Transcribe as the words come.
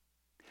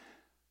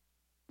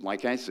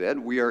like I said,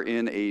 we are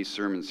in a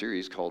sermon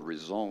series called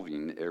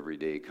Resolving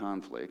Everyday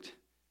Conflict,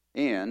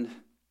 and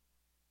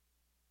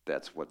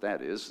that's what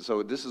that is.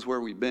 So this is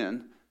where we've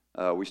been.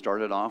 We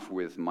started off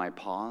with my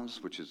pause,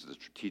 which is the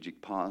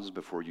strategic pause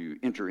before you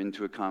enter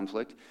into a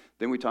conflict.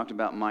 Then we talked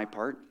about my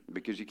part,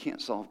 because you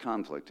can't solve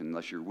conflict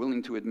unless you're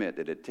willing to admit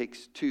that it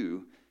takes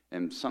two,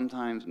 and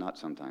sometimes, not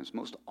sometimes,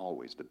 most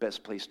always, the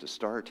best place to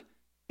start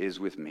is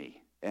with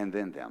me, and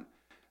then them.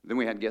 Then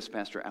we had guest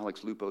pastor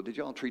Alex Lupo. Did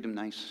y'all treat him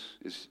nice?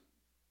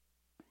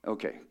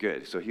 Okay,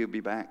 good. So he'll be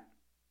back?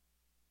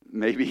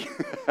 Maybe.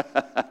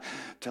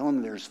 Tell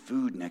him there's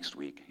food next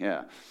week.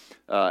 Yeah.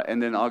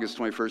 And then August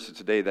 21st is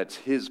today. That's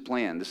his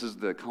plan. This is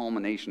the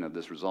culmination of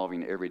this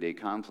resolving everyday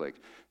conflict.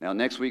 Now,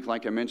 next week,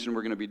 like I mentioned,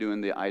 we're going to be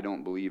doing the I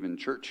Don't Believe in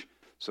Church.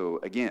 So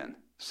again,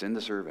 send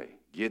the survey.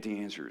 Get the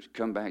answers.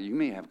 Come back. You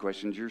may have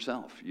questions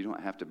yourself. You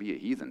don't have to be a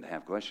heathen to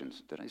have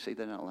questions. Did I say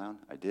that out loud?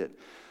 I did.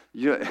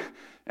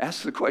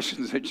 Ask the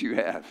questions that you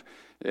have,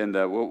 and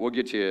we'll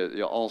get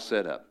you all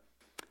set up.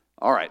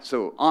 All right,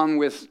 so on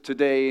with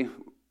today,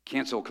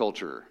 cancel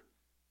culture.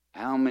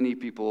 How many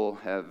people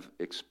have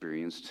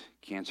experienced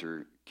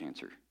cancel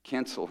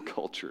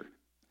culture?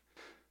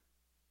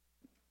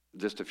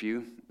 Just a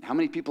few? How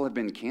many people have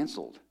been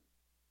canceled?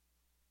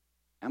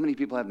 How many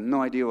people have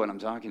no idea what I'm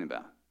talking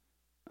about?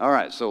 All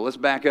right, so let's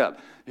back up.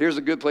 Here's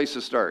a good place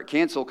to start.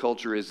 Cancel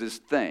culture is this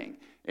thing,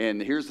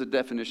 and here's the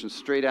definition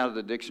straight out of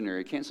the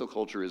dictionary. Cancel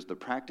culture is the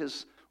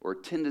practice or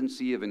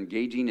tendency of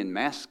engaging in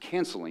mass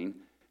canceling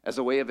as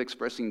a way of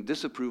expressing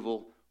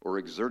disapproval or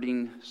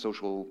exerting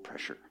social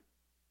pressure.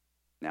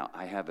 Now,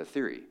 I have a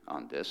theory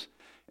on this,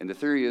 and the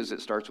theory is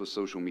it starts with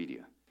social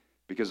media.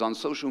 Because on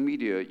social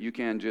media, you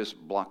can just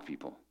block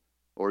people,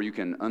 or you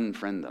can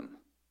unfriend them.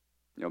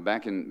 You know,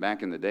 back in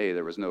the day,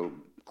 there was no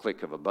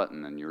click of a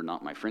button and you're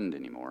not my friend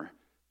anymore.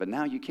 But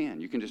now you can.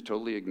 You can just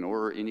totally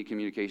ignore any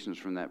communications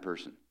from that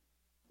person.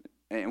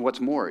 And what's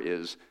more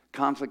is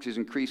conflict is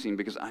increasing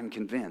because I'm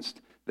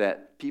convinced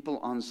that people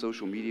on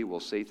social media will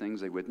say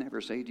things they would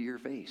never say to your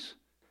face.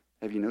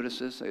 Have you noticed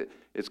this?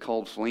 It's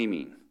called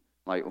flaming.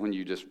 Like when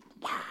you just,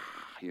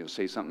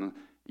 say something,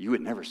 you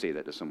would never say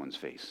that to someone's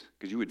face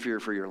because you would fear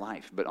for your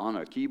life. But on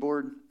a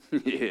keyboard,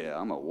 yeah,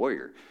 I'm a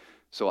warrior.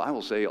 So I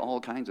will say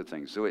all kinds of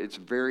things. So it's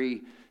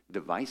very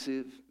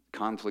divisive.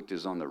 Conflict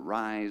is on the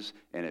rise.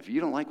 And if you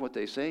don't like what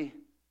they say,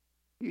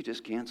 you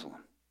just cancel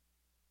them.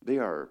 They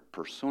are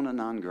persona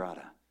non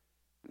grata.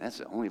 That's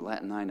the only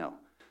Latin I know.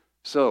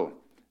 So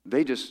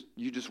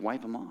you just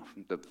wipe them off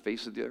the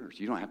face of the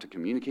earth. You don't have to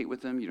communicate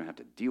with them. You don't have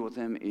to deal with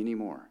them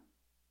anymore.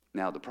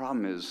 Now, the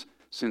problem is,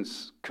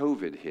 since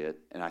COVID hit,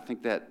 and I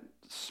think that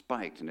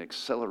spiked and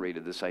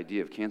accelerated this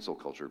idea of cancel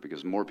culture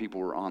because more people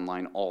were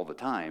online all the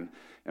time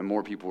and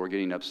more people were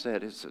getting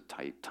upset. It's a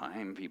tight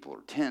time. People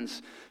are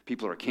tense.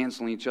 People are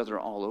canceling each other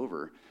all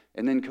over.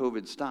 And then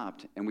COVID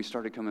stopped and we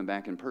started coming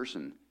back in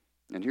person.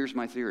 And here's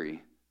my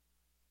theory.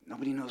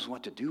 Nobody knows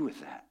what to do with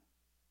that.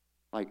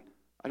 Like,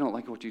 I don't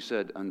like what you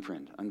said.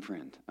 Unfriend.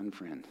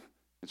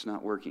 It's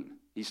not working.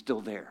 He's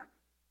still there.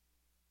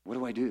 What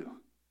do I do?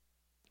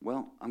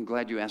 Well, I'm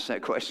glad you asked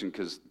that question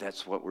because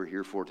that's what we're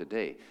here for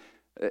today.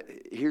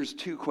 Here's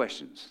two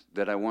questions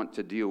that I want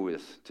to deal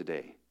with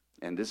today.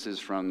 And this is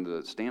from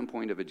the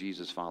standpoint of a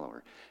Jesus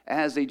follower.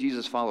 As a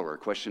Jesus follower,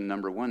 question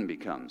number one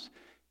becomes,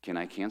 can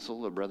I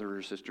cancel a brother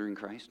or sister in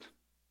Christ?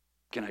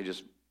 Can I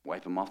just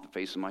wipe them off the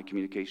face of my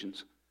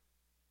communications?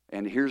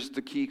 And here's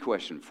the key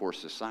question for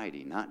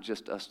society, not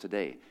just us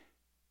today.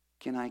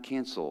 Can I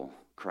cancel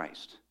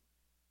Christ?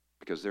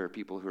 Because there are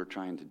people who are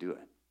trying to do it.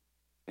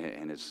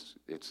 And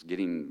it's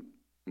getting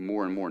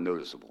more and more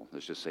noticeable.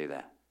 Let's just say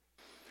that.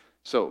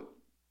 So,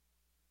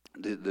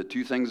 the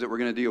two things that we're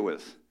going to deal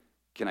with.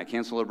 Can I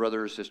cancel a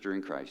brother or sister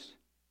in Christ?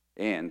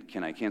 And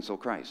can I cancel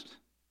Christ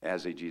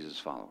as a Jesus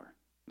follower?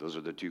 Those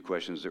are the two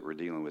questions that we're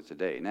dealing with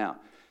today. Now,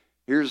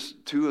 here's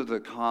two of the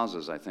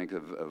causes, I think,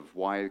 of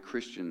why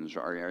Christians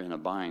are in a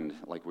bind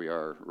like we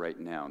are right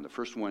now. And the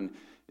first one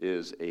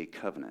is a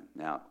covenant.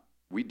 Now,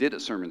 we did a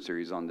sermon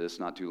series on this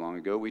not too long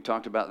ago. We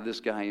talked about this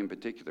guy in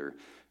particular.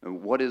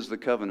 And what is the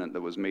covenant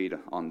that was made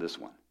on this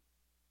one?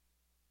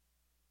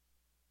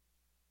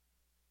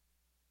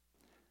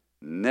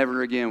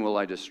 Never again will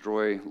I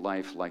destroy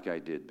life like I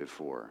did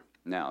before.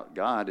 Now,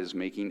 God is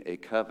making a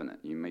covenant.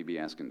 You may be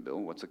asking, Bill,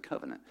 what's a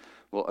covenant?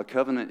 Well, a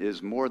covenant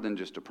is more than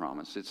just a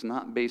promise. It's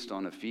not based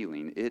on a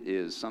feeling. It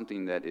is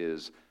something that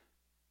is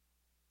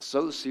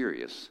so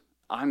serious.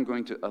 I'm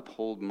going to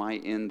uphold my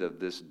end of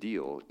this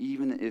deal,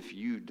 even if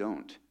you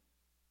don't.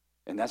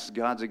 And that's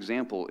God's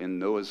example in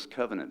Noah's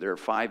covenant. There are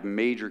 5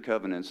 major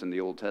covenants in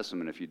the Old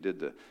Testament. If you did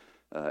the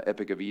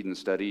Epic of Eden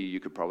study, you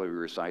could probably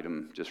recite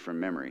them just from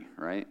memory,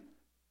 right?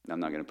 I'm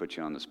not going to put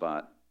you on the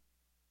spot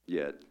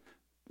yet.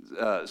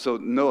 So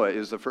Noah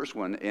is the first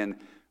one. And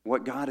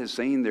what God is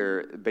saying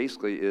there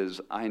basically is,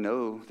 I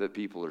know that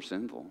people are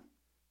sinful.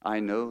 I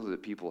know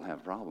that people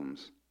have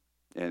problems.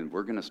 And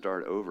we're going to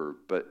start over.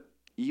 But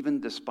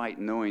even despite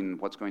knowing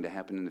what's going to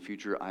happen in the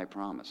future, I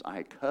promise,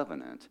 I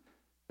covenant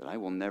that I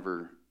will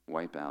never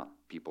wipe out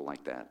people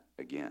like that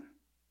again.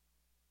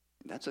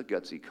 That's a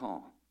gutsy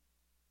call.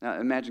 Now,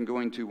 imagine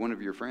going to one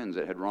of your friends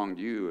that had wronged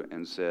you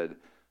and said,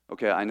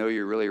 okay, I know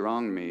you really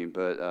wronged me,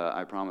 but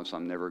I promise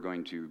I'm never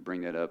going to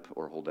bring that up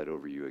or hold that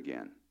over you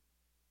again.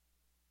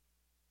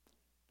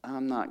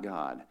 I'm not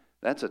God.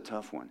 That's a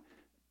tough one,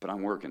 but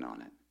I'm working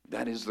on it.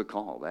 That is the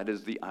call. That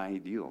is the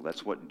ideal.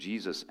 That's what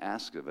Jesus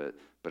asked of it,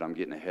 but I'm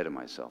getting ahead of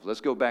myself.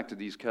 Let's go back to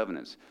these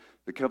covenants.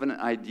 The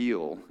covenant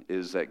ideal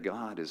is that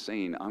God is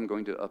saying, I'm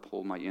going to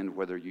uphold my end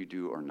whether you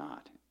do or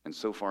not. And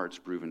so far, it's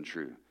proven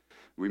true.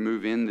 We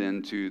move in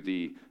then to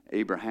the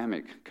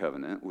Abrahamic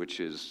covenant,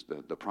 which is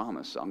the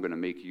promise. I'm going to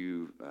make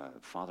you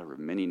father of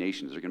many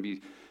nations. There are going to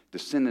be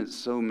descendants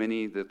so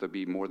many that there'll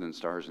be more than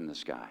stars in the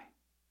sky.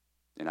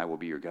 And I will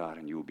be your God,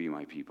 and you will be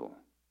my people.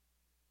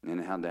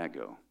 And how'd that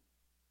go?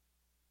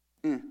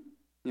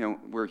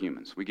 We're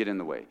humans. We get in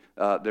the way.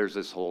 There's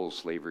this whole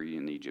slavery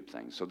in Egypt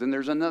thing. So then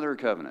there's another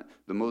covenant,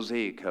 the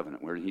Mosaic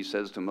covenant, where he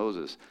says to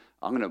Moses,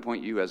 I'm going to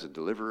appoint you as a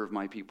deliverer of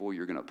my people.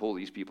 You're going to pull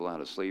these people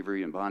out of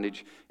slavery and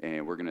bondage,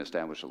 and we're going to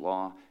establish a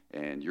law,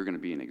 and you're going to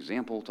be an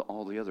example to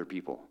all the other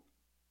people.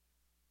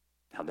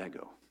 How'd that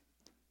go?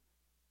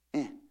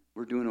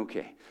 We're doing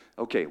okay.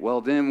 Okay,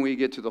 well, then we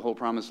get to the whole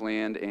promised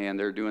land, and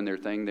they're doing their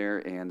thing there,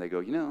 and they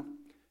go,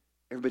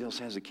 everybody else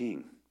has a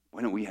king.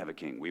 Why don't we have a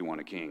king? We want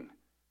a king.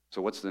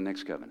 So what's the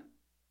next covenant?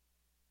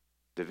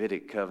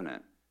 Davidic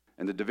covenant.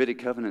 And the Davidic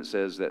covenant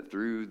says that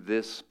through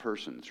this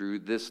person, through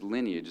this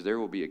lineage, there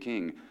will be a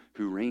king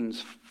who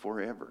reigns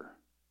forever.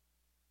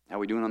 How are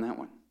we doing on that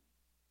one?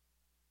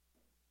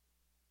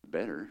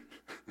 Better.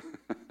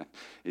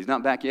 He's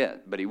not back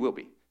yet, but he will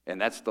be.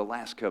 And that's the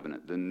last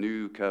covenant, the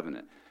new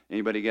covenant.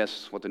 Anybody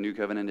guess what the new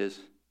covenant is?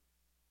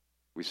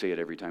 We say it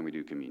every time we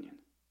do communion.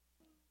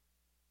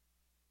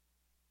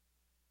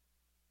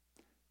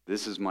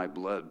 This is my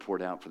blood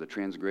poured out for the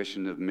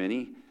transgression of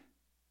many.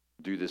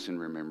 Do this in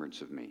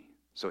remembrance of me.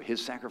 So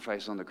his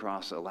sacrifice on the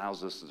cross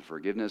allows us the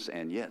forgiveness,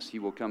 and yes, he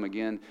will come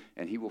again,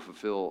 and he will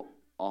fulfill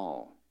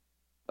all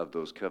of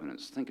those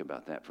covenants. Think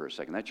about that for a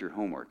second. That's your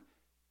homework.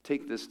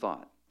 Take this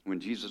thought. When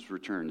Jesus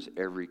returns,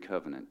 every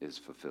covenant is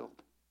fulfilled.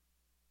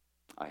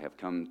 I have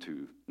come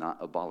to not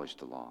abolish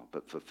the law,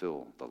 but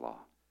fulfill the law.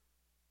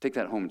 Take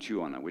that home and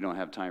chew on that. We don't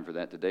have time for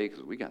that today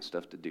because we got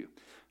stuff to do.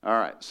 All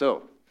right,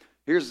 so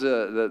here's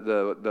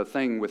the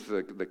thing with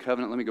the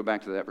covenant. Let me go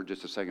back to that for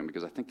just a second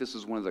because I think this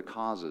is one of the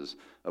causes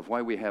of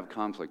why we have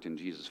conflict in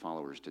Jesus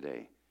followers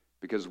today.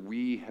 Because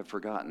we have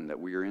forgotten that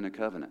we are in a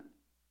covenant.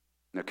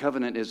 Now,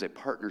 covenant is a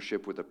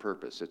partnership with a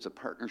purpose. It's a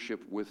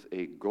partnership with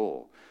a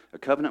goal. A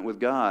covenant with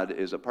God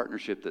is a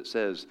partnership that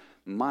says,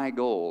 my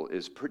goal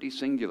is pretty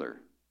singular.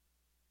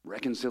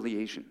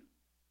 Reconciliation.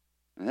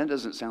 And that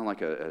doesn't sound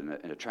like an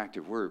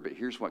attractive word, but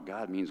here's what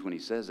God means when he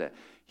says that.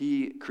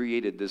 He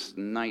created this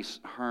nice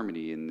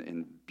harmony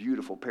in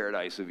beautiful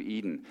paradise of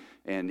Eden,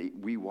 and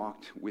we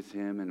walked with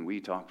him, and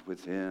we talked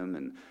with him,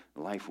 and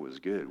life was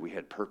good. We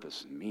had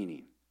purpose and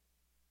meaning.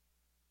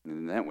 And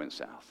then that went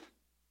south.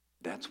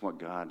 That's what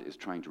God is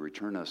trying to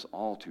return us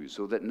all to,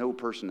 so that no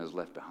person is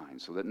left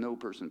behind, so that no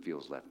person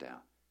feels left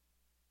out.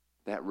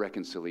 That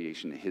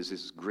reconciliation is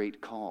his great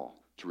call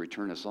to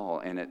return us all,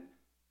 and it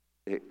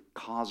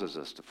causes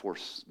us to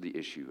force the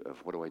issue of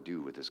what do I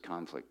do with this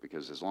conflict?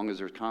 Because as long as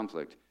there's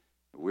conflict,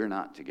 we're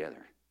not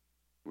together.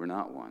 We're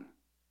not one.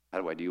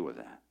 How do I deal with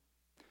that?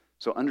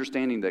 So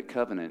understanding that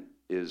covenant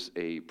is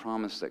a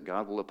promise that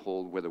God will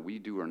uphold whether we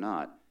do or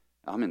not,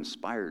 I'm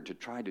inspired to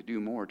try to do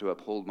more to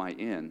uphold my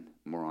end,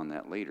 more on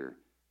that later,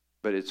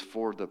 but it's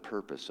for the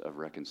purpose of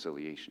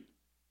reconciliation.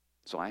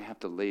 So I have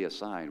to lay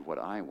aside what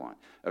I want.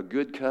 A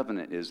good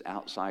covenant is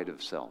outside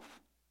of self.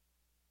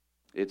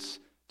 It's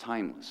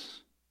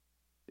timeless.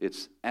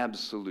 It's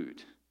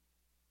absolute.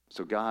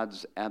 So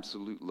God's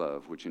absolute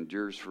love, which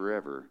endures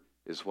forever,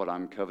 is what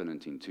I'm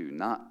covenanting to.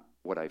 Not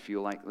what I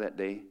feel like that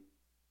day,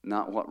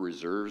 not what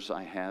reserves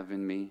I have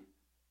in me,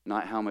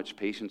 not how much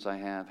patience I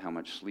have, how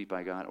much sleep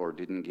I got or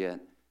didn't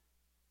get.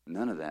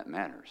 None of that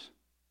matters.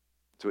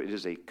 So it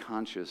is a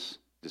conscious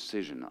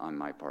decision on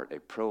my part, a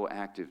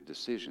proactive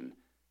decision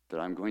that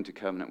I'm going to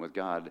covenant with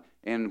God.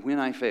 And when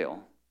I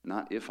fail,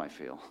 not if I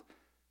fail,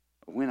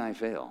 when I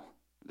fail,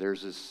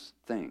 there's this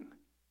thing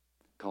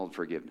called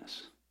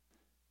forgiveness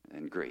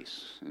and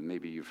grace. And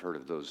maybe you've heard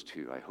of those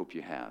too. I hope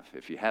you have.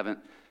 If you haven't,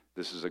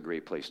 this is a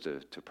great place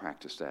to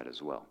practice that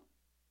as well.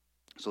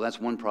 So that's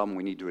one problem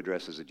we need to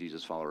address as a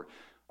Jesus follower.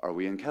 Are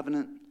we in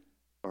covenant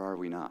or are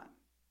we not?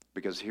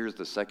 Because here's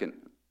the second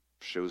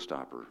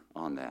showstopper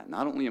on that.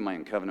 Not only am I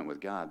in covenant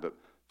with God, but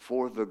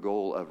for the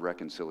goal of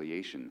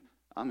reconciliation,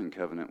 I'm in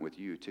covenant with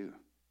you too.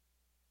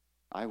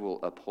 I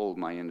will uphold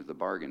my end of the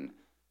bargain.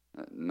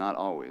 Not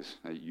always.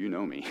 You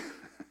know me.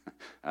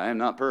 I am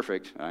not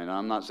perfect.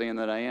 I'm not saying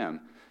that I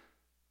am.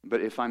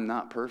 But if I'm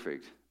not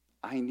perfect,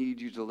 I need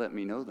you to let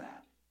me know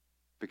that.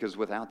 Because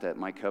without that,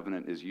 my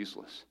covenant is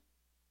useless.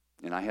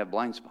 And I have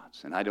blind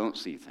spots, and I don't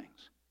see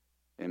things.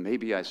 And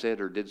maybe I said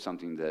or did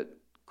something that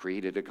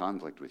created a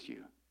conflict with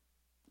you.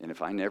 And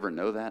if I never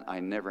know that, I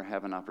never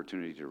have an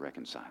opportunity to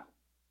reconcile.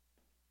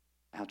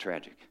 How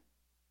tragic.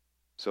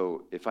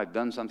 So if I've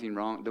done something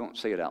wrong, don't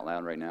say it out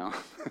loud right now.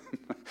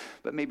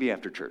 But but maybe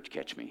after church,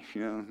 catch me,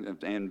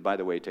 and by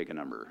the way, take a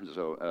number.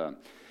 So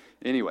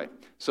anyway,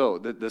 so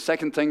the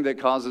second thing that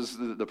causes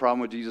the problem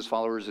with Jesus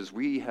followers is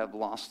we have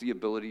lost the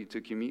ability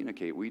to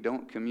communicate. We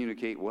don't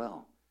communicate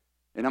well.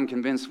 And I'm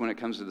convinced when it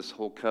comes to this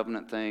whole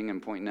covenant thing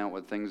and pointing out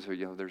what things are,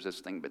 there's this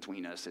thing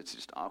between us, it's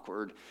just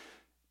awkward.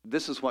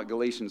 This is what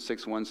Galatians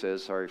 6:1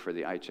 says. Sorry for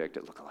the eye check.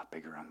 It looked a lot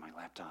bigger on my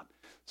laptop.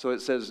 So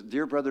it says,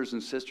 "Dear brothers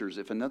and sisters,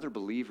 if another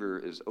believer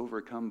is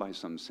overcome by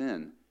some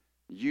sin,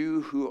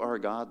 you who are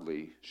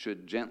godly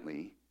should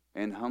gently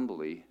and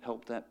humbly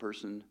help that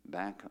person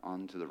back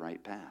onto the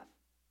right path."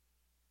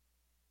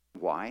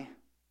 Why?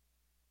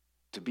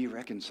 To be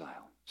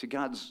reconciled. See,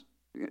 God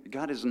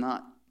is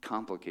not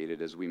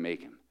complicated as we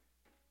make him.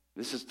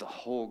 This is the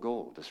whole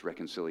goal, this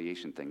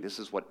reconciliation thing. This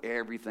is what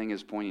everything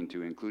is pointing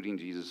to, including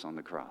Jesus on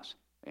the cross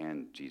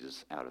and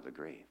Jesus out of the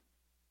grave.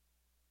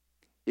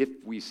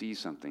 If we see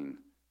something,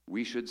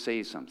 we should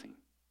say something.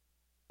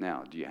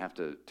 Now, do you have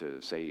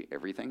to say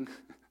everything,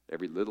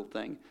 every little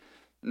thing?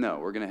 No,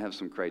 we're going to have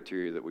some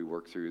criteria that we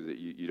work through that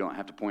you don't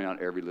have to point out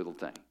every little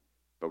thing.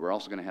 But we're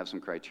also going to have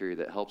some criteria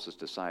that helps us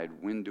decide,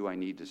 when do I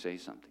need to say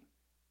something?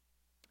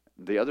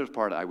 The other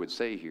part I would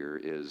say here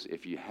is,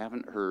 if you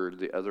haven't heard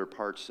the other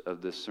parts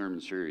of this sermon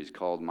series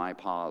called My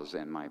Pause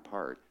and My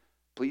Part,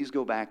 please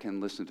go back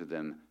and listen to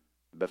them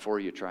before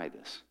you try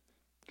this.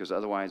 Because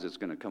otherwise it's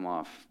going to come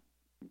off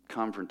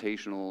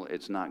confrontational.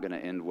 It's not going to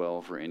end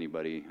well for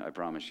anybody, I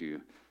promise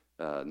you.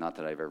 Not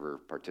that I've ever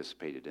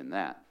participated in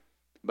that.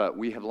 But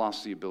we have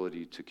lost the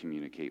ability to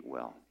communicate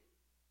well.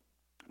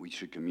 We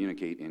should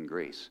communicate in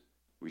grace.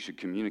 We should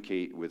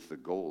communicate with the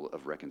goal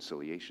of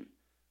reconciliation.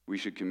 We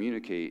should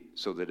communicate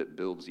so that it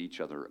builds each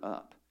other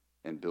up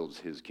and builds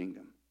his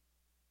kingdom,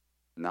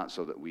 not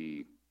so that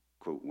we,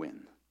 quote,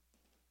 win.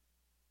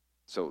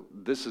 So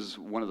this is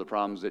one of the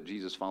problems that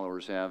Jesus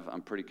followers have,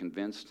 I'm pretty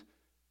convinced.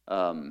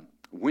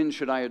 When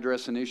should I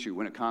address an issue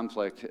when a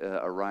conflict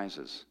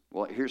arises?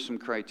 Well, here's some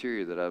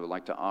criteria that I would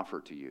like to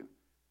offer to you.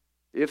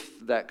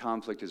 If that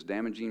conflict is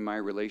damaging my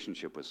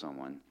relationship with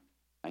someone,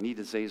 I need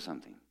to say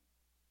something,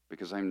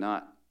 because I'm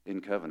not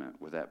in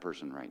covenant with that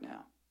person right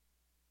now.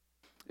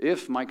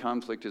 If my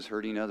conflict is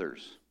hurting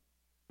others,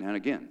 and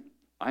again,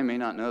 I may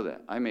not know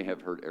that. I may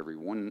have hurt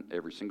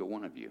every single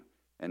one of you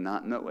and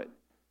not know it.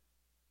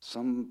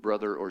 Some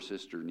brother or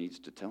sister needs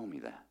to tell me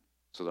that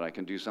so that I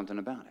can do something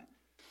about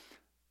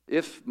it.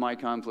 If my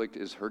conflict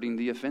is hurting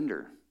the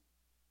offender,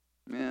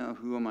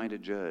 who am I to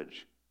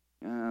judge?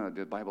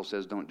 The Bible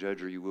says don't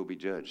judge or you will be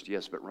judged.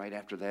 Yes, but right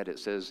after that it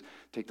says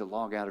take the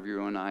log out of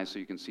your own eye so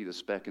you can see the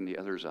speck in the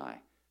other's eye.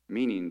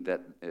 Meaning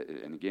that,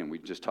 and again, we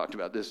just talked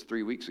about this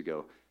 3 weeks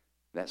ago,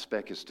 that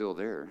speck is still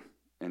there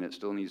and it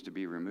still needs to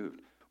be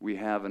removed. We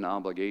have an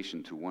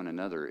obligation to one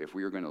another, if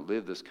we are going to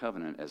live this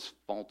covenant as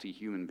faulty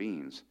human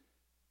beings,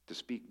 to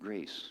speak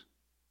grace,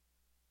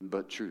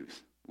 but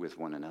truth with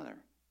one another.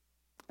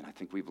 And I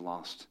think we've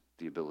lost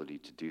the ability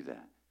to do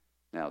that.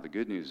 Now, the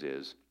good news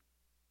is,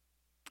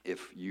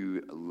 if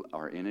you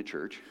are in a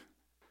church,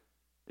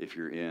 if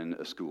you're in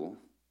a school,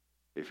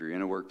 if you're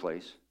in a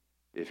workplace,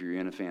 if you're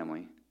in a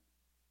family,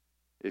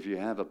 if you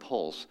have a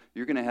pulse,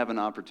 you're going to have an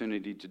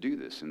opportunity to do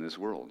this in this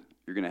world.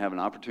 You're going to have an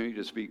opportunity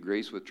to speak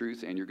grace with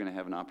truth, and you're going to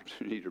have an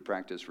opportunity to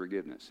practice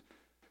forgiveness.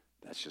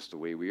 That's just the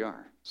way we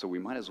are. So we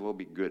might as well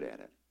be good at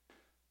it.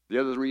 The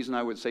other reason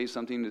I would say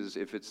something is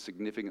if it's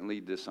significantly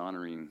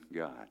dishonoring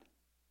God.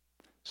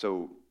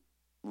 So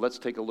let's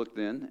take a look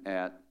then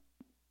at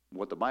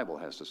what the Bible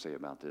has to say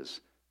about this.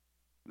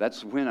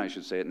 That's when I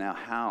should say it. Now,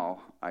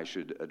 how I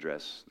should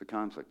address the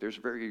conflict. There's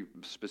very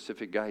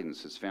specific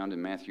guidance. It's found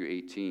in Matthew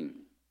 18.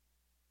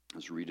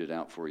 Let's read it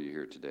out for you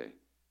here today.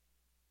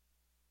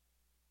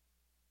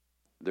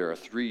 There are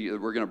three,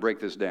 we're going to break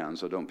this down,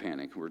 so don't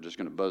panic. We're just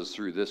going to buzz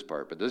through this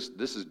part. But this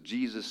is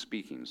Jesus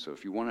speaking, so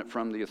if you want it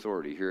from the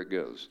authority, here it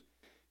goes.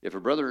 If a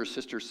brother or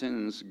sister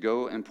sins,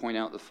 go and point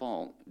out the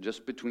fault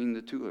just between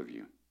the two of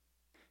you.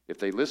 If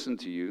they listen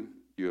to you,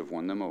 you have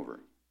won them over.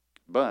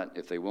 But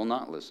if they will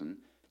not listen,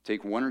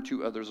 take one or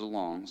two others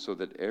along, so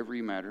that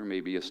every matter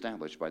may be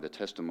established by the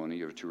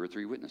testimony of 2 or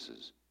 3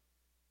 witnesses.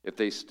 If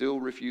they still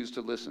refuse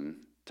to listen,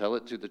 tell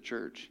it to the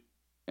church.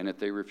 And if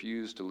they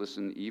refuse to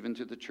listen even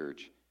to the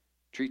church,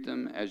 treat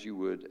them as you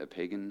would a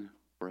pagan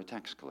or a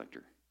tax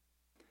collector.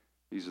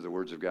 These are the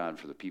words of God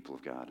for the people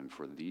of God, and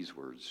for these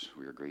words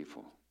we are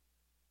grateful.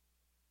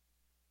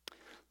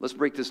 Let's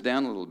break this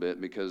down a little bit,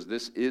 because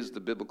this is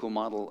the biblical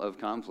model of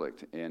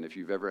conflict. And if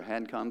you've ever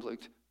had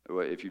conflict,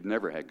 well, if you've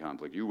never had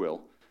conflict, you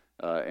will.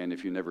 And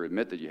if you never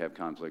admit that you have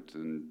conflict,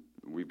 then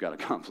we've got a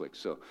conflict.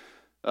 So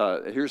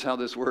here's how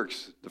this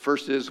works. The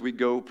first is we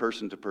go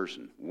person to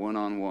person,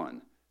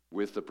 one-on-one,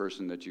 with the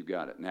person that you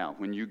got it. Now,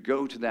 when you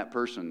go to that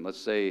person, let's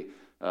say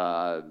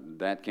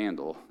that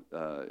candle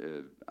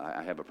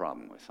I have a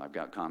problem with. I've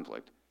got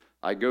conflict.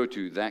 I go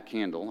to that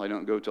candle. I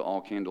don't go to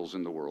all candles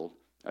in the world.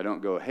 I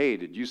don't go, hey,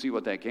 did you see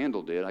what that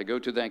candle did? I go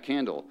to that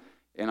candle,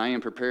 and I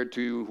am prepared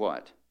to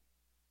what?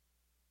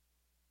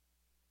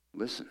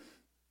 Listen,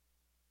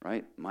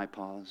 right? My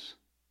pause,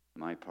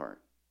 my part.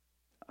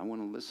 I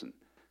want to listen.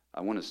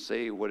 I want to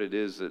say what it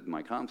is that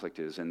my conflict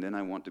is, and then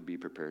I want to be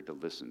prepared to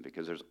listen,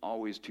 because there's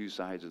always two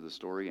sides of the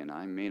story, and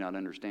I may not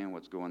understand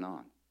what's going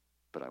on,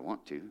 but I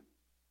want to.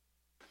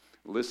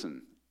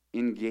 Listen,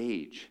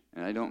 engage,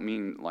 and I don't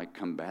mean like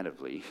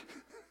combatively.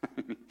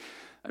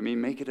 I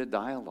mean, make it a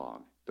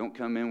dialogue. Don't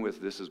come in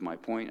with, this is my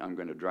point, I'm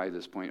going to drive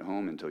this point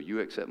home until you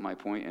accept my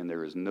point, and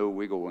there is no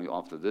wiggling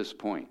off of this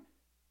point.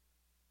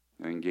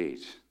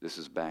 Engage. This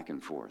is back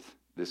and forth.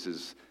 This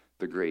is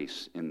the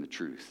grace in the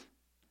truth.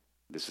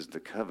 This is the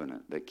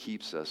covenant that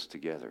keeps us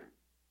together.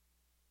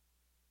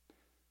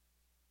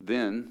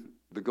 Then,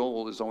 the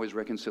goal is always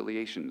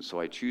reconciliation, so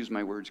I choose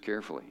my words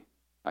carefully.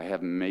 I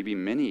have maybe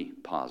many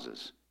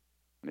pauses,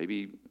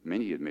 maybe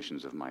many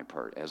admissions of my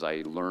part. As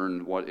I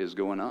learn what is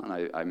going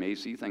on, I may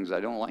see things I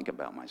don't like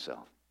about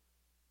myself,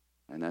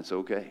 and that's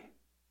okay.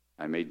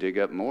 I may dig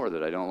up more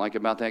that I don't like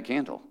about that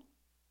candle.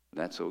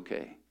 That's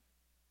okay.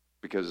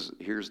 Because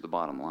here's the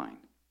bottom line.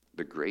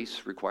 The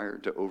grace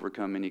required to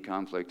overcome any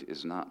conflict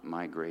is not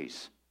my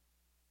grace.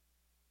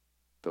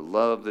 The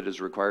love that is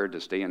required to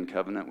stay in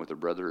covenant with a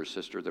brother or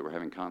sister that we're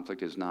having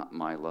conflict is not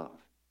my love.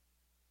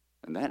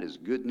 And that is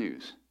good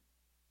news.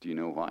 Do you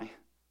know why?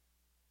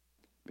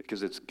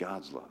 Because it's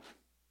God's love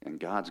and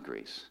God's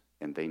grace,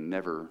 and they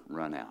never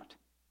run out.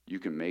 You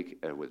can make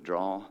a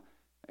withdrawal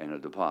and a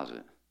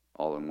deposit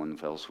all in one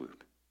fell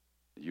swoop.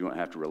 You don't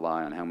have to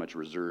rely on how much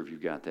reserve you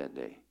got that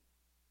day.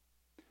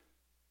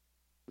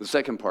 The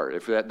second part,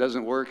 if that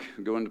doesn't work,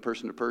 go into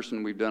person to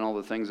person. We've done all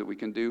the things that we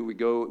can do. We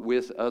go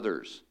with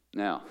others.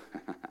 Now,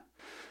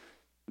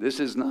 this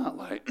is not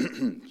like,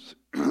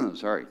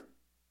 sorry.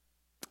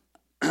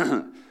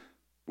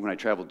 When I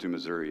traveled to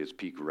Missouri, it's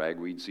peak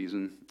ragweed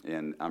season,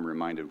 and I'm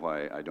reminded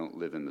why I don't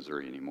live in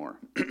Missouri anymore.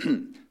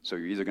 So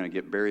you're either going to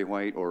get Barry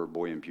White or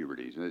boy in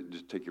puberty.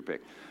 Just take your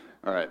pick.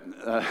 All right,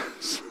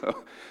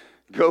 so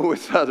go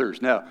with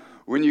others. Now,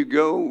 when you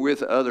go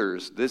with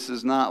others, this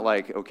is not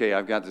like, okay,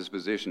 I've got this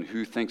position,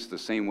 who thinks the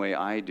same way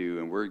I do,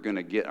 and we're going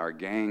to get our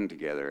gang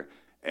together,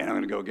 and I'm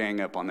going to go gang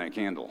up on that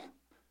candle.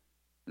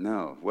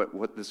 No,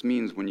 what this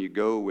means when you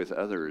go with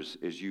others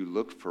is you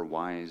look for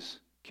wise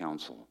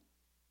counsel.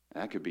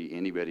 That could be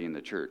anybody in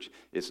the church.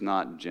 It's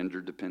not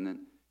gender dependent.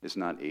 It's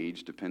not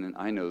age dependent.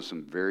 I know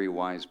some very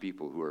wise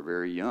people who are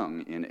very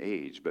young in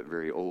age, but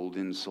very old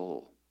in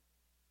soul,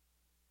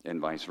 and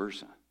vice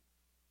versa.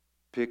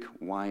 Pick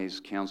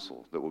wise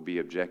counsel that will be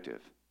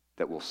objective,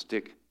 that will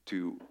stick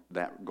to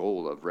that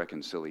goal of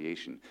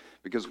reconciliation.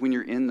 Because when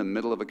you're in the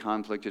middle of a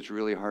conflict, it's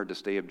really hard to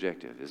stay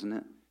objective, isn't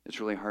it? It's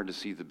really hard to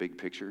see the big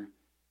picture.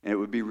 And it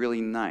would be really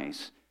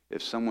nice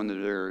if someone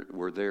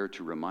were there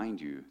to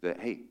remind you that,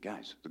 hey,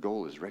 guys, the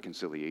goal is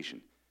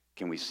reconciliation.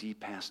 Can we see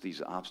past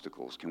these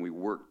obstacles? Can we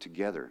work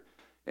together?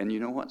 And you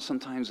know what?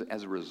 Sometimes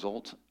as a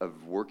result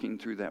of working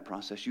through that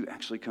process, you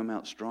actually come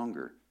out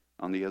stronger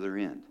on the other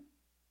end.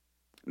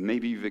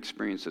 Maybe you've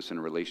experienced this in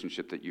a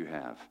relationship that you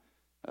have.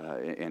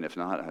 And if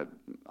not,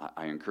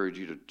 I encourage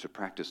you to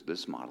practice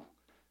this model,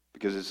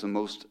 because it's the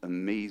most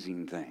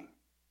amazing thing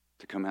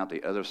to come out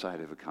the other side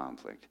of a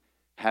conflict.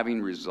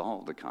 Having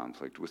resolved the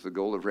conflict with the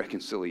goal of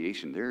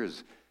reconciliation,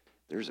 there's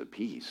a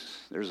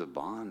peace, there's a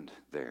bond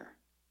there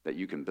that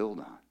you can build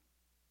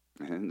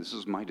on. And this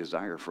is my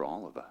desire for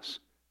all of us.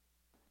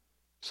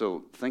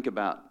 So think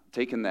about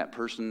taking that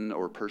person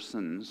or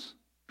persons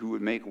who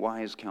would make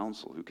wise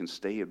counsel, who can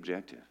stay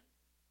objective,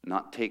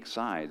 not take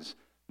sides,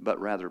 but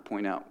rather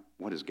point out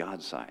what is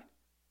God's side.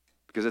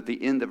 Because at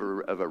the end of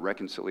a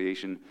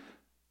reconciliation,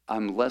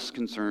 I'm less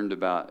concerned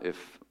about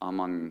if I'm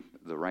on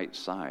the right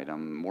side.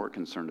 I'm more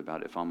concerned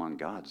about if I'm on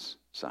God's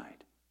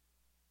side.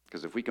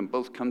 Because if we can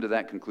both come to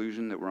that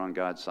conclusion that we're on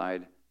God's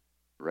side,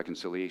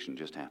 reconciliation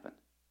just happened.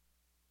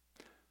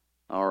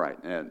 All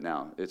right,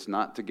 now, it's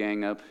not to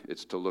gang up,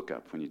 it's to look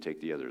up when you take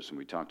the others, and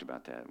we talked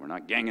about that. We're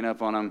not ganging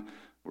up on them,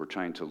 we're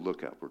trying to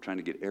look up. We're trying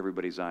to get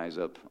everybody's eyes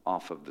up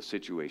off of the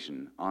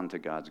situation onto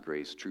God's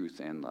grace, truth,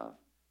 and love.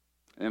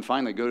 And then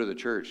finally, go to the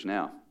church.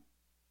 Now,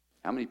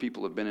 how many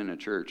people have been in a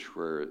church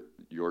where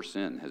your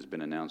sin has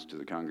been announced to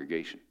the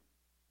congregation?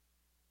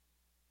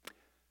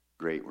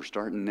 Great, we're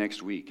starting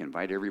next week.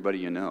 Invite everybody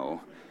you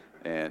know.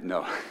 And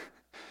no,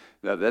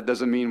 that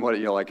doesn't mean what,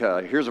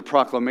 here's a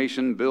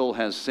proclamation, Bill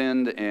has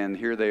sinned, and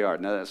here they are.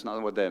 No, that's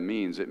not what that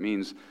means. It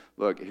means,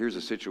 look, here's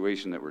a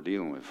situation that we're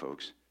dealing with,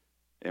 folks,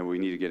 and we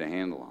need to get a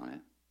handle on it.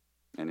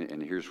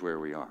 And here's where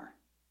we are.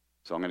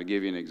 So I'm going to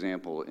give you an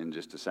example in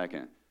just a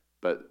second.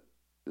 But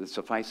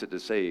suffice it to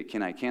say,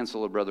 can I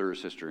cancel a brother or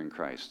sister in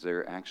Christ?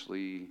 There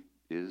actually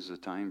is a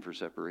time for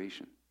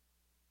separation.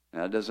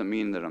 Now, that doesn't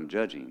mean that I'm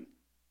judging.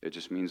 It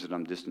just means that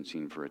I'm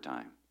distancing for a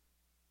time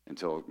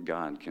until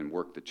God can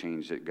work the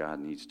change that God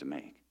needs to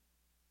make.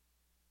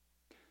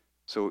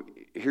 So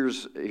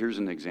here's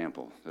an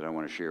example that I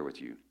want to share with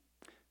you.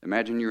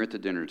 Imagine you're at the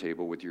dinner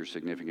table with your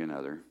significant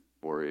other,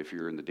 or if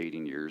you're in the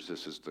dating years,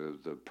 this is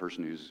the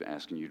person who's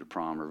asking you to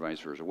prom or vice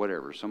versa,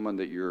 whatever, someone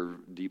that you're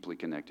deeply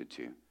connected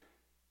to.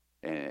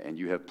 And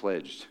you have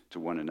pledged to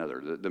one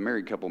another. The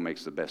married couple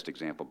makes the best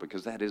example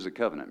because that is a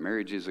covenant.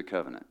 Marriage is a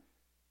covenant.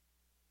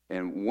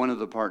 And one of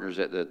the partners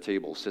at the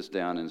table sits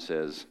down and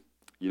says,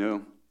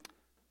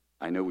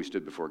 I know we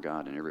stood before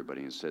God and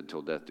everybody and said,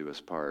 till death do us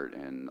part,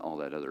 and all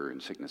that other in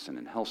sickness and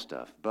in health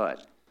stuff,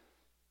 but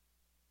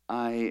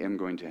I am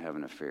going to have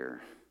an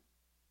affair,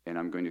 and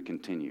I'm going to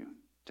continue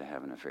to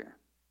have an affair.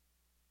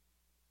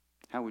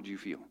 How would you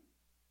feel?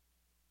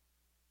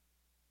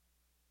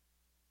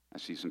 I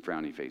see some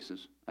frowny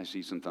faces. I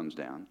see some thumbs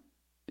down.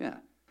 Yeah,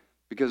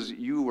 because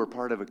you were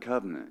part of a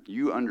covenant.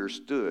 You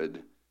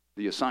understood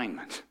the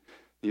assignment.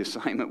 The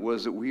assignment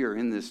was that we are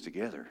in this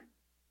together,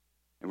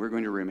 and we're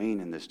going to remain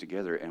in this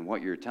together. And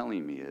what you're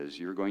telling me is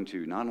you're going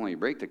to not only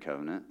break the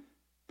covenant,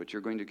 but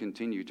you're going to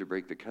continue to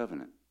break the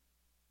covenant.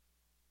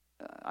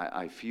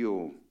 I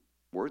feel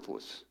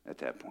worthless at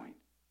that point.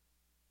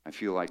 I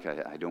feel like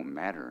I don't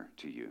matter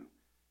to you.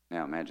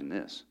 Now imagine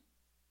this.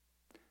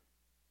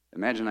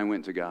 Imagine I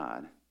went to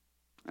God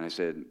and I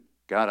said,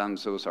 God, I'm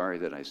so sorry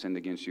that I sinned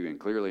against you, and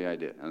clearly I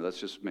did. And let's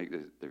just make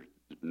this, there's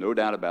no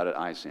doubt about it,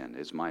 I sinned.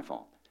 It's my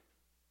fault.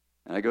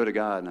 And I go to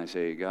God and I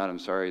say, God, I'm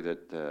sorry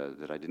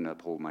that I didn't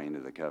uphold my end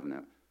of the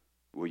covenant.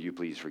 Will you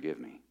please forgive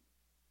me?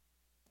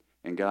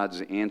 And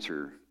God's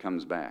answer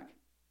comes back.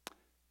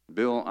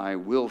 Bill, I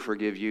will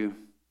forgive you,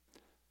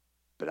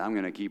 but I'm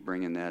going to keep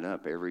bringing that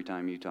up every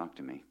time you talk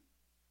to me.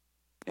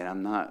 And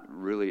I'm not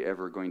really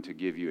ever going to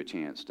give you a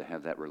chance to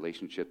have that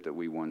relationship that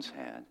we once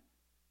had.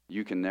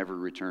 You can never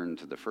return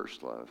to the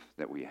first love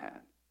that we had.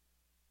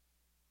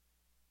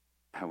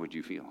 How would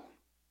you feel?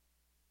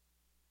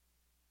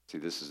 See,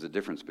 this is the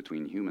difference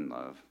between human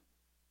love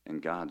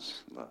and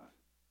God's love.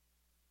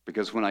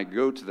 Because when I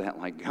go to that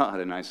like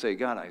God and I say,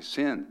 God, I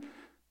sinned.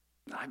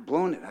 I've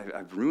blown it.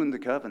 I've ruined the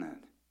covenant.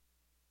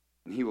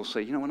 And he will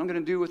say, you know what I'm going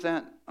to do with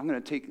that? I'm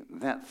going to take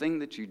that thing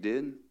that you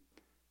did, and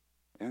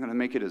I'm going to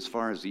make it as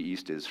far as the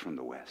east is from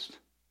the west.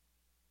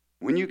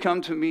 When you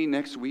come to me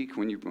next week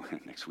when you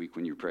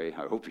pray,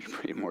 I hope you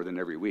pray more than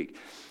every week.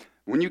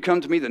 When you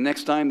come to me the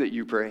next time that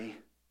you pray,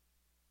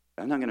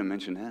 I'm not going to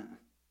mention that.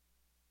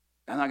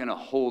 I'm not going to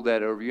hold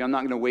that over you. I'm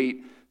not going to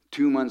wait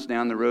 2 months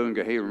down the road and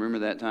go, hey, remember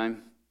that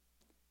time?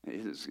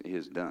 It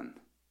is done.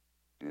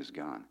 It is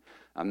gone.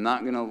 I'm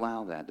not going to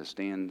allow that to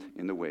stand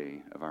in the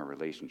way of our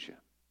relationship.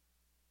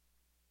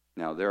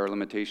 Now, there are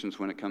limitations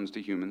when it comes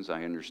to humans.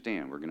 I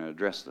understand. We're going to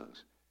address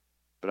those.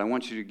 But I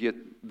want you to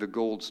get the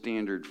gold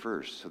standard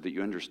first so that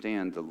you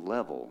understand the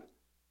level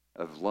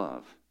of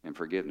love and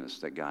forgiveness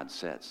that God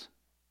sets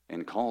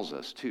and calls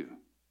us to.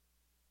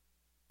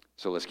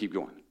 So let's keep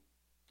going.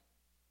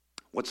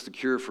 What's the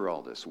cure for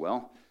all this?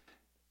 Well,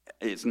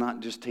 it's not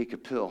just take a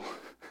pill,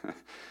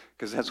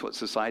 because that's what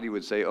society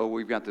would say. Oh,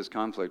 we've got this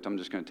conflict. I'm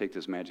just going to take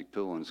this magic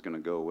pill and it's going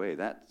to go away.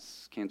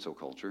 That's cancel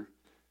culture.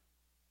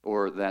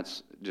 Or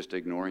that's just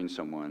ignoring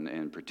someone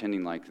and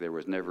pretending like there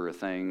was never a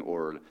thing,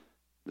 or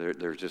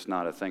there's just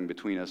not a thing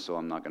between us, so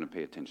I'm not going to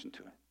pay attention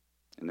to it.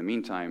 In the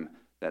meantime,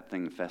 that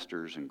thing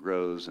festers and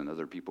grows, and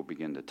other people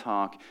begin to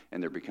talk,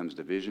 and there becomes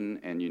division.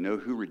 And you know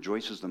who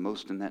rejoices the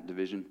most in that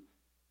division?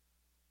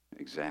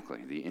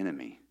 Exactly, the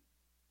enemy.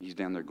 He's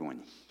down there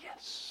going,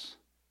 yes,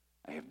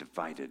 I have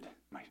divided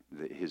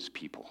his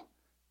people.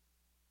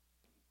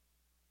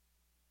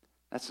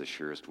 That's the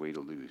surest way to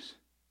lose.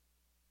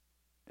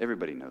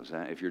 Everybody knows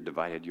that. If you're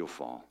divided, you'll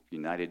fall.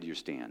 United, you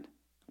stand.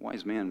 A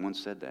wise man once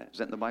said that. Is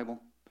that in the Bible?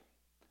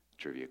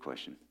 Trivia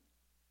question.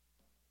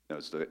 No,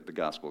 it's the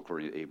gospel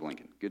according to Abe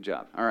Lincoln. Good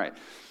job. All right.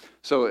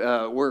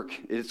 So work.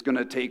 It's going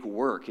to take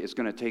work. It's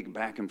going to take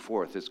back and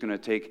forth. It's going to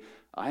take,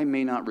 I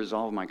may not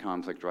resolve my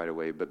conflict right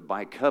away, but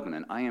by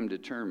covenant, I am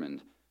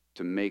determined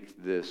to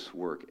make this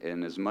work.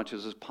 And as much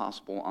as is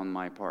possible on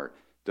my part.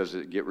 Does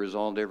it get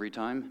resolved every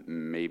time?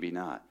 Maybe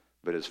not.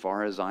 But as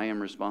far as I am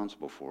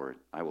responsible for it,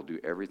 I will do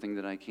everything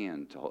that I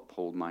can to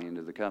uphold my end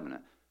of the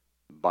covenant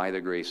by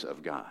the grace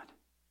of God.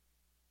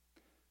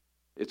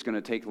 It's going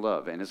to take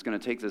love, and it's going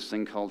to take this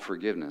thing called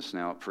forgiveness.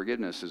 Now,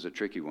 forgiveness is a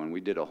tricky one. We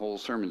did a whole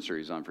sermon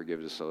series on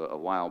forgiveness a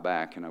while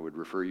back, and I would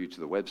refer you to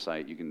the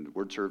website. You can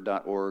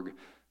wordserve.org,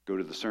 go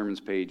to the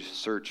sermons page,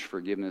 search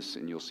forgiveness,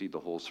 and you'll see the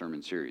whole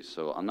sermon series.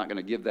 So I'm not going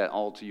to give that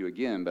all to you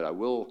again, but I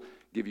will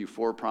give you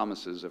 4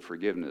 promises of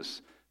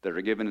forgiveness that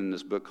are given in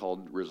this book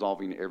called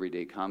Resolving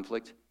Everyday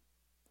Conflict.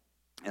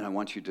 And I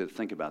want you to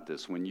think about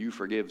this. When you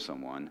forgive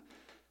someone,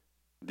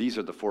 these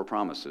are the 4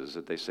 promises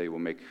that they say will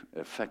make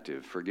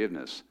effective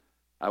forgiveness.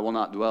 I will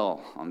not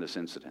dwell on this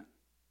incident.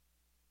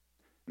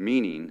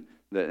 Meaning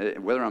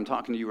that whether I'm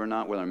talking to you or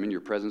not, whether I'm in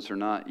your presence or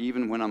not,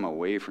 even when I'm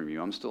away from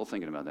you, I'm still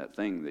thinking about that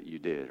thing that you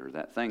did or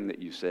that thing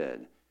that you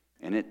said.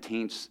 And it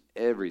taints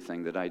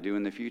everything that I do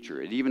in the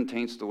future. It even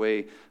taints the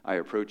way I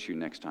approach you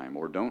next time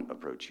or don't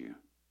approach you.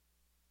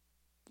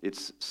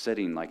 It's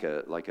setting like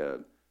a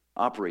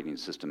operating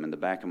system in the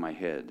back of my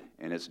head,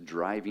 and it's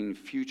driving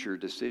future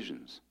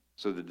decisions.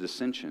 So the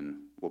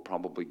dissension will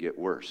probably get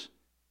worse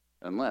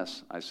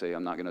unless I say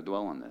I'm not going to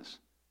dwell on this.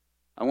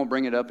 I won't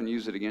bring it up and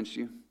use it against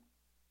you.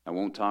 I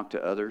won't talk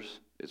to others.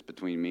 It's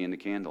between me and the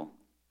candle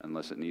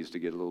unless it needs to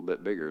get a little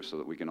bit bigger so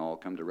that we can all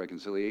come to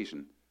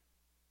reconciliation.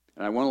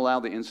 And I won't allow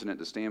the incident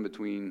to stand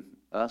between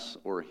us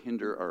or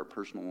hinder our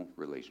personal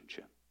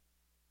relationship.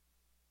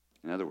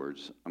 In other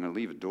words, I'm going to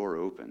leave a door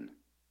open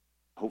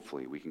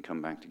hopefully we can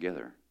come back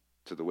together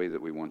to the way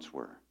that we once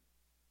were.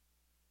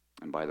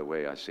 And by the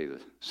way, I say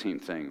the same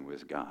thing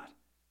with God.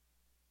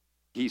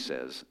 He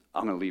says,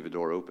 I'm going to leave a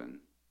door open,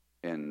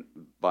 and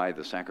by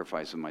the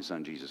sacrifice of my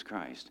son, Jesus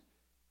Christ,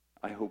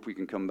 I hope we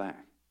can come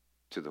back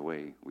to the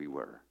way we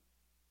were.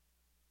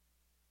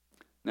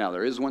 Now,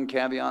 there is one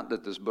caveat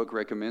that this book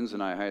recommends,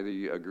 and I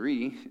highly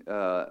agree.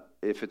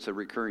 If it's a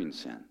recurring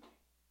sin,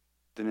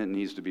 then it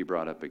needs to be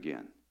brought up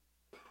again.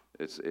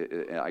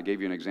 I gave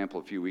you an example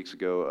a few weeks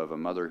ago of a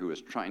mother who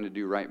was trying to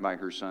do right by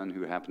her son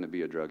who happened to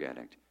be a drug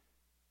addict.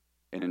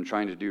 And in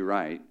trying to do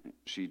right,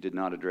 she did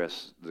not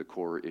address the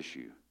core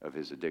issue of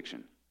his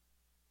addiction,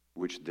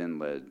 which then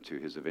led to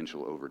his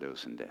eventual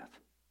overdose and death.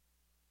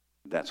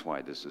 That's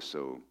why this is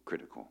so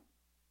critical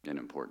and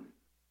important.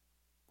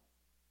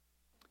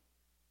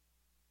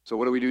 So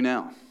what do we do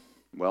now?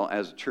 Well,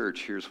 as a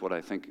church, here's what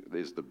I think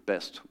is the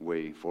best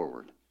way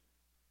forward.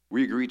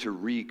 We agree to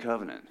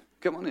re-covenant.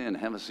 Come on in,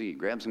 have a seat,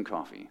 grab some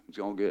coffee. It's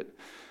all good.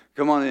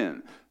 Come on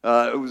in.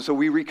 So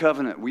we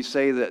re-covenant. We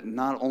say that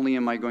not only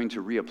am I going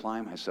to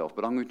reapply myself,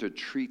 but I'm going to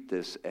treat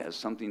this as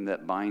something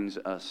that binds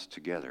us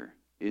together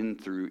in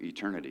through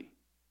eternity.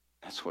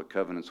 That's what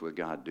covenants with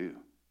God do.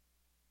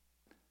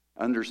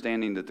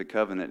 Understanding that the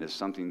covenant is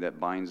something that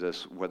binds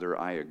us, whether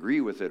I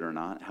agree with it or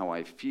not, how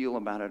I feel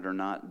about it or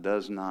not,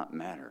 does not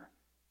matter.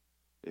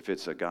 If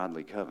it's a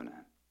godly covenant,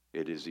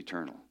 it is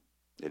eternal.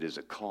 It is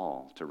a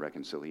call to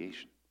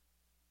reconciliation.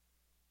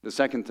 The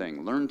second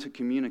thing, learn to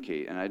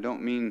communicate. And I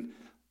don't mean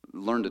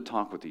learn to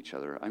talk with each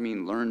other. I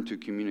mean learn to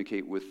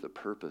communicate with the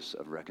purpose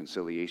of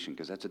reconciliation,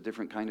 because that's a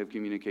different kind of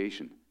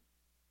communication.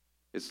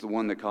 It's the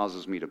one that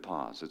causes me to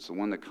pause. It's the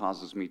one that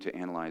causes me to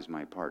analyze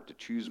my part, to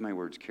choose my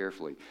words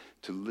carefully,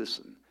 to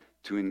listen,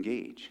 to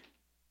engage,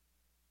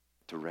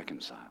 to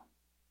reconcile,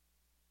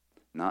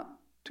 not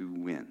to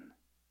win.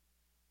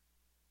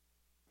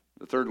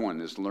 The third one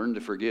is learn to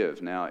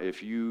forgive. Now,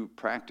 if you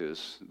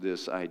practice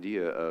this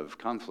idea of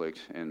conflict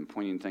and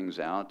pointing things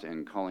out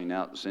and calling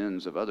out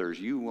sins of others,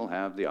 you will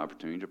have the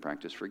opportunity to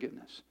practice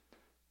forgiveness.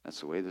 That's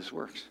the way this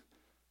works.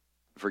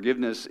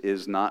 Forgiveness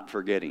is not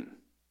forgetting.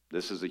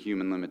 This is a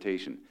human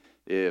limitation.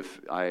 If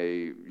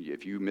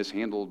you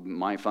mishandled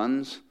my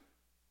funds,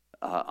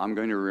 I'm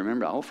going to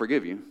remember. I'll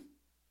forgive you,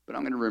 but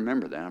I'm going to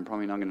remember that. I'm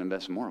probably not going to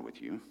invest more with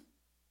you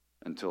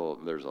until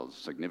there's a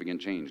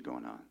significant change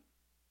going on.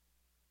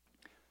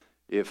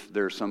 If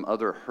there's some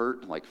other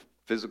hurt, like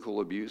physical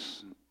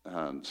abuse,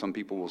 some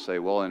people will say,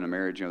 well, in a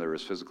marriage, there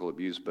was physical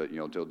abuse, but,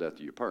 till death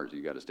do you part.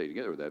 You got to stay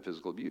together with that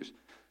physical abuse.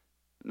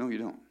 No, you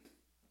don't.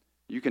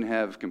 You can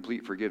have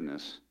complete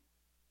forgiveness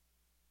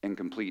and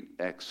complete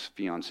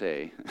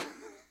ex-fiancé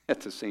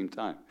at the same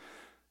time.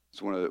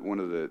 It's one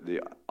of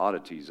the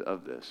oddities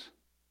of this.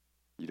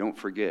 You don't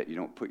forget. You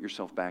don't put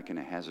yourself back in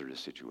a hazardous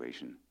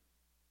situation.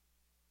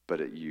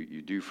 But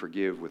you do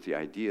forgive with the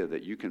idea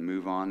that you can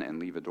move on and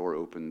leave a door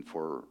open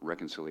for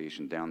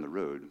reconciliation down the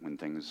road when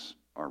things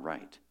are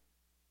right.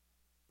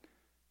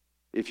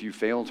 If you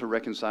fail to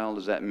reconcile,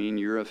 does that mean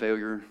you're a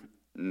failure?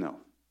 No.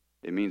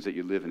 It means that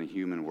you live in a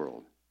human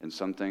world. And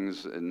some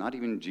things, not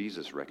even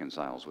Jesus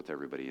reconciles with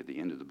everybody at the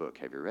end of the book.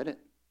 Have you read it?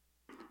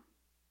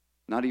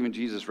 Not even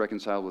Jesus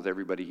reconciled with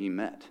everybody he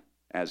met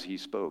as he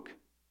spoke,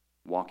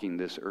 walking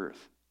this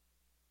earth.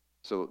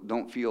 So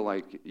don't feel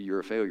like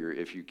you're a failure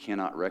if you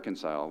cannot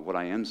reconcile. What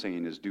I am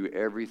saying is do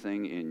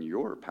everything in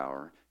your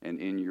power and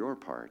in your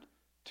part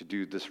to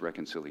do this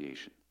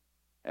reconciliation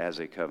as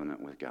a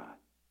covenant with God.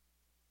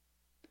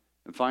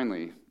 And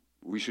finally,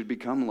 we should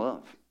become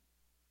love.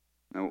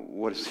 Now,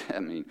 what does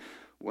that mean?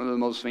 One of the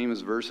most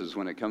famous verses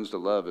when it comes to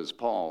love is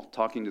Paul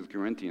talking to the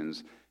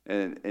Corinthians,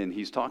 and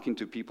he's talking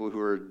to people who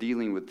are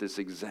dealing with this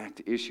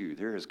exact issue.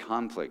 There is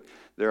conflict.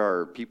 There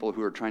are people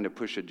who are trying to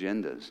push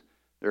agendas.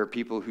 There are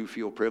people who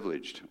feel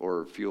privileged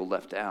or feel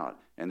left out.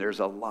 And there's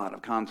a lot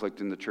of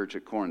conflict in the church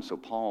at Corinth. So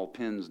Paul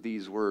pens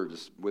these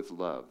words with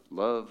love.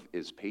 Love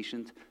is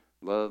patient.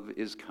 Love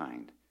is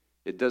kind.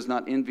 It does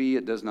not envy.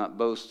 It does not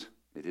boast.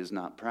 It is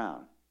not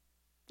proud.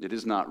 It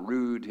is not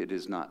rude. It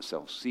is not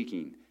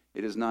self-seeking.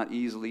 It is not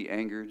easily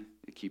angered.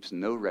 It keeps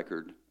no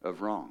record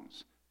of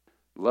wrongs.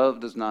 Love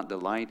does not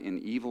delight in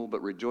evil,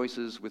 but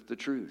rejoices with the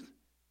truth.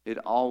 It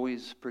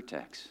always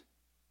protects,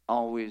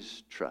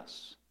 always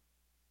trusts,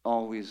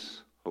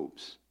 always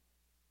hopes,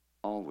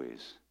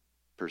 always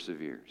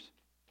perseveres.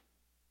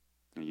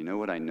 And you know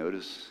what I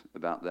notice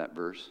about that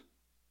verse?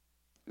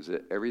 Is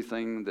that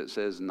everything that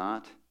says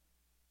not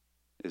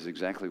is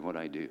exactly what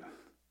I do.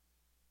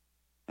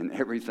 And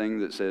everything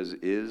that says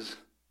is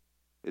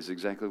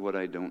exactly what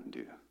I don't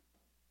do,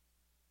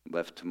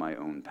 left to my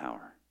own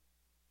power.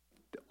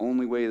 The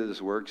only way that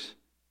this works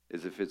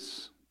is if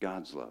it's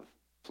God's love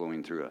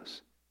flowing through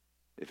us,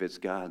 if it's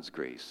God's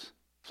grace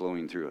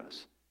flowing through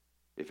us,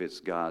 if it's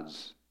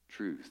God's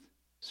truth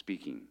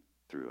speaking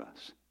through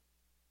us.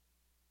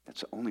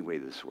 That's the only way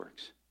this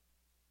works.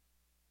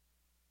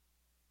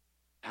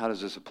 How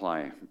does this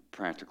apply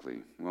practically?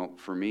 Well,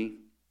 for me,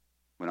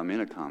 when I'm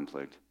in a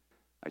conflict,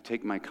 I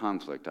take my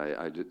conflict.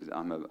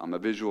 I'm a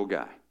visual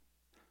guy.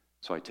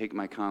 So I take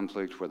my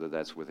conflict, whether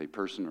that's with a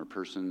person or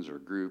persons or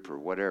group or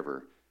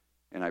whatever,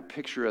 and I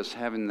picture us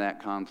having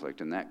that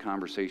conflict and that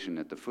conversation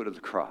at the foot of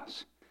the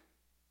cross.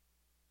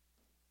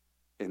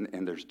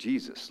 And there's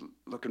Jesus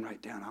looking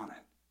right down on it.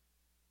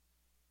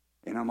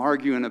 And I'm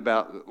arguing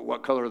about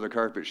what color the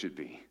carpet should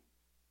be.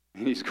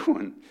 And he's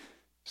going,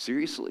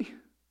 seriously?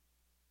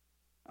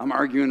 I'm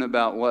arguing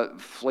about what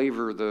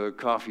flavor the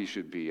coffee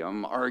should be.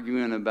 I'm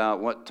arguing about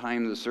what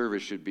time the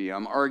service should be.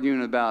 I'm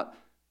arguing about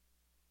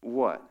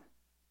what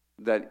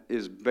that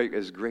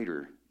is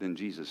greater than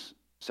Jesus'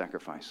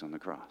 sacrifice on the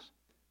cross.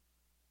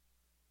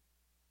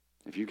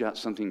 If you got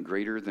something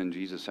greater than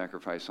Jesus'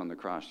 sacrifice on the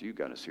cross, you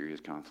got a serious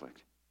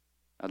conflict.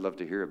 I'd love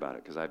to hear about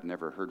it because I've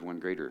never heard one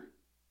greater.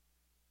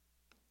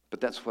 But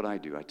that's what I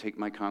do. I take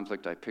my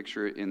conflict, I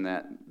picture it in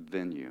that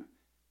venue,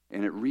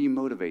 and it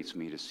remotivates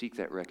me to seek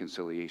that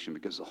reconciliation,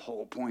 because the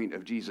whole point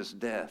of Jesus'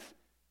 death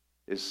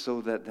is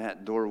so that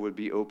that door would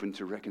be open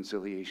to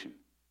reconciliation.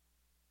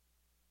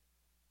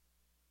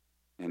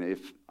 And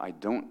if I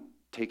don't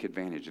take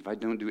advantage, if I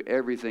don't do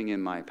everything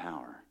in my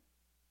power,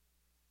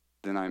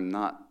 then I'm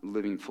not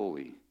living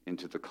fully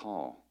into the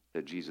call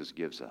that Jesus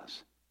gives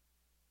us.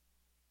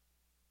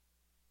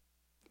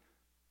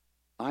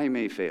 I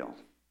may fail,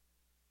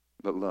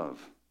 but love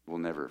will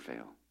never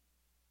fail.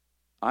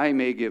 I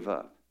may give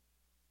up,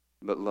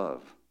 but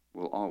love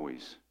will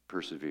always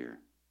persevere.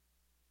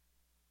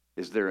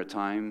 Is there a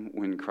time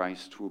when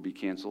Christ will be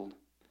canceled?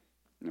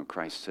 You know,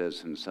 Christ says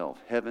himself,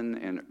 heaven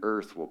and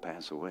earth will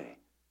pass away,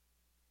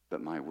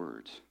 but my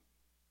words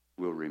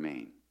will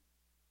remain.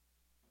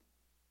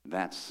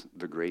 That's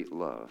the great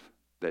love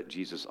that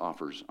Jesus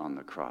offers on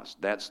the cross.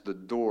 That's the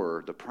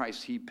door, the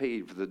price he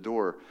paid for the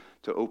door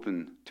to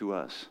open to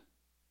us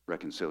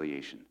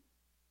reconciliation.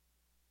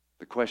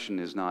 The question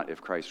is not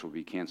if Christ will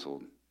be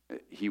canceled.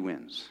 He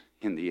wins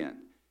in the end.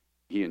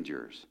 He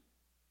endures.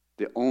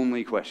 The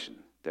only question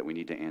that we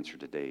need to answer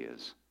today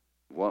is,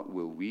 what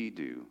will we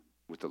do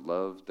with the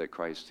love that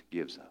Christ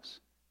gives us?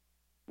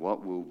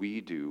 What will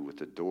we do with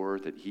the door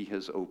that he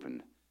has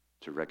opened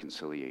to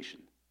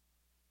reconciliation?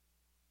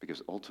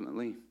 Because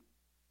ultimately,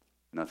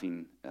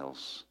 nothing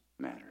else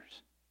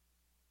matters.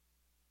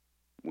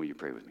 Will you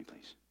pray with me,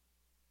 please?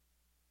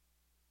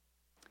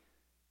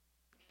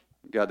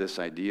 God, this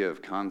idea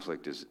of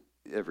conflict is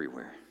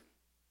everywhere.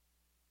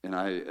 And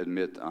I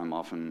admit I'm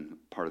often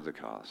part of the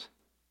cause.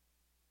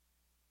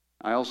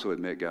 I also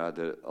admit, God,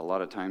 that a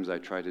lot of times I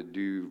try to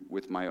do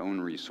with my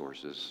own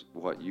resources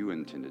what you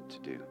intended to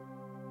do.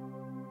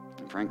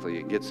 And frankly,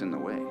 it gets in the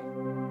way.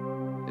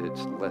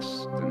 It's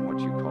less than what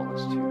you call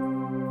us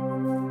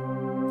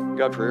to.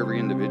 God, for every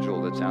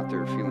individual that's out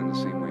there feeling the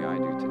same way I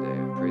do today,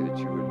 I pray that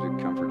you would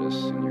comfort us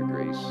in your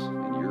grace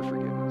and your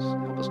forgiveness.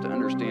 Help us to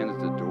understand that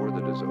the door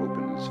that is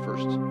open is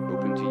first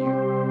open to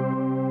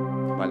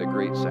you by the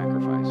great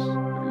sacrifice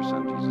of your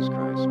Son, Jesus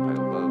Christ, by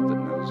a love that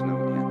knows no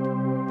end,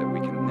 that we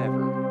can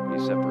never be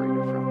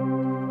separated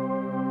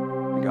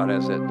from. And God,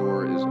 as that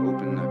door is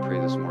open, I pray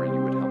this morning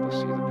you would help us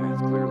see the path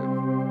clearly,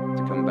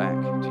 to come back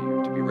to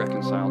you, to be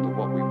reconciled to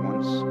what we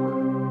once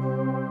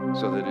were,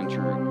 so that in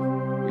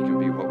turn we can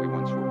be what we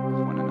once were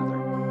with one another,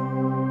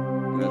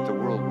 and that the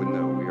world would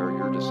know we are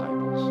your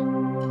disciples.